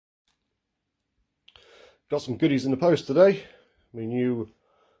got some goodies in the post today. My new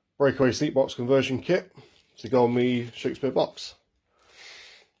breakaway seatbox conversion kit to go on my Shakespeare box.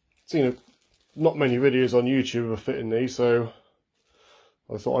 Seen not many videos on YouTube of fitting these, so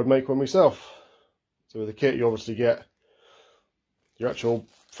I thought I'd make one myself. So with the kit you obviously get your actual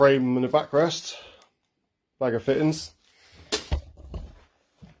frame and the backrest, bag of fittings,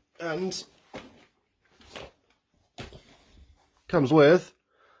 and comes with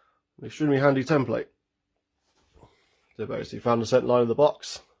an extremely handy template. So basically found the centre line of the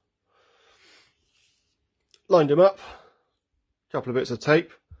box, lined him up, a couple of bits of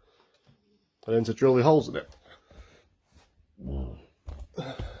tape, and then to drill the holes in it.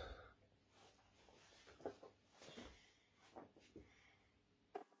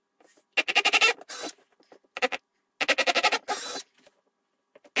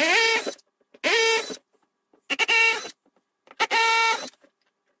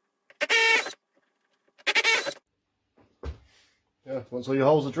 Yeah, once all your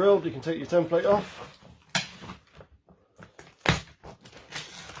holes are drilled, you can take your template off.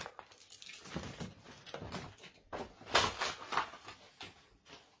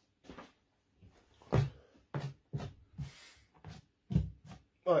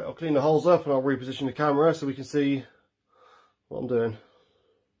 Right, I'll clean the holes up and I'll reposition the camera so we can see what I'm doing.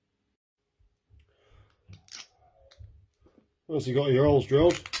 Once you've got your holes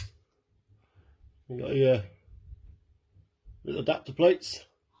drilled, you've got your little adapter plates.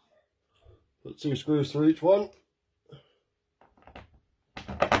 Put 2 screws through each one.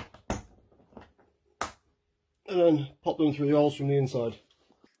 And then pop them through the holes from the inside.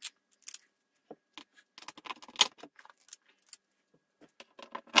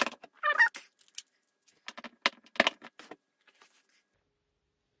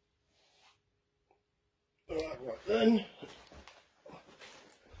 Right then.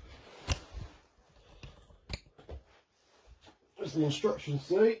 As the instructions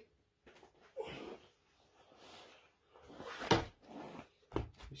say,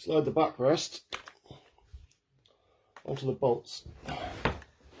 you slide the backrest onto the bolts. See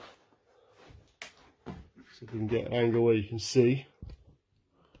if we can get an angle where you can see.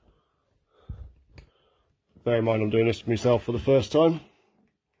 Bear in mind I'm doing this myself for the first time.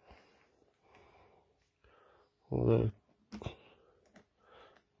 Although,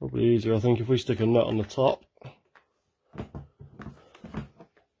 probably easier I think if we stick a nut on the top.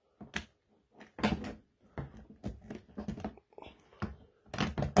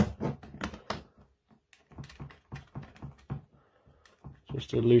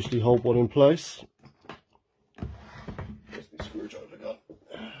 Just to loosely hold one in place. Where's the screwdriver gone?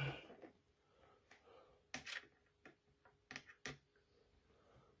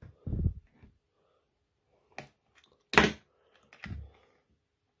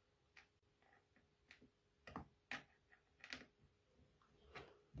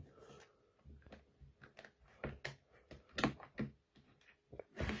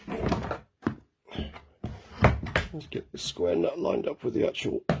 Let's get the square nut lined up with the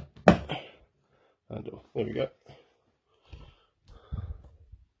actual handle. There we go.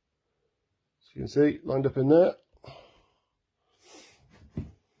 So you can see, lined up in there.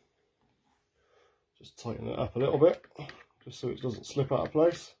 Just tighten it up a little bit, just so it doesn't slip out of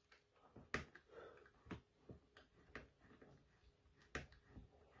place.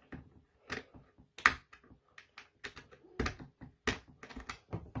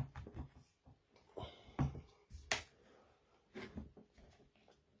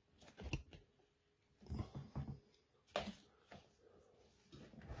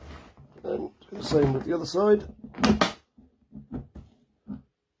 And do the same with the other side.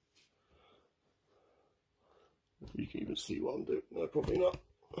 You can even see what I'm doing. No, probably not.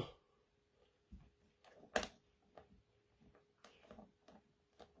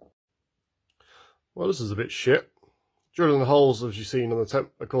 Well, this is a bit shit. Drilling the holes, as you've seen on the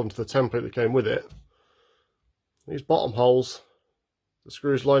according to the template that came with it. These bottom holes, the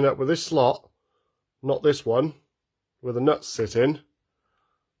screws line up with this slot, not this one, where the nuts sit in.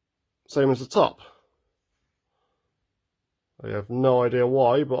 Same as the top. I have no idea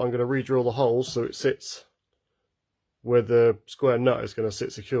why, but I'm going to re-drill the holes so it sits where the square nut is going to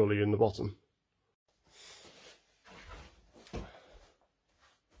sit securely in the bottom.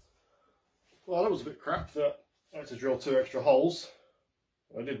 Well, that was a bit crap that I had to drill 2 extra holes.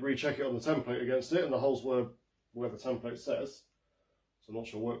 I did recheck it on the template against it and the holes were where the template says. So I'm not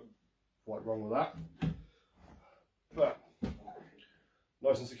sure what quite wrong with that. But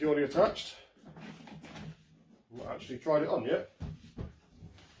nice and securely attached. I've not actually tried it on yet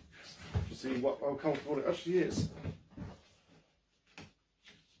to see how comfortable it actually is.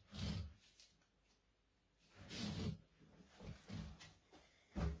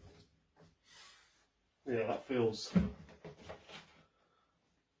 yeah, that feels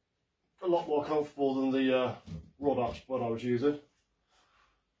a lot more comfortable than the rod arch one I was using.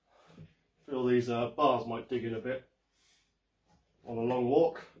 I feel these bars might dig in a bit on a long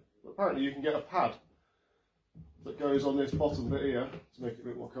walk. But apparently you can get a pad that goes on this bottom bit here to make it a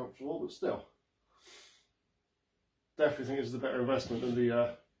bit more comfortable, but still. Definitely think it's the better investment than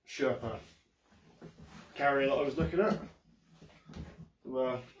the Sherpa carrier that I was looking at.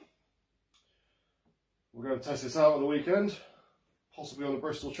 So, we're going to test this out on the weekend, possibly on the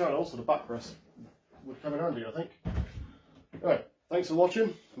Bristol channel, so the backrest would come in handy, I think. Alright, thanks for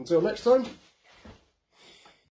watching. Until next time.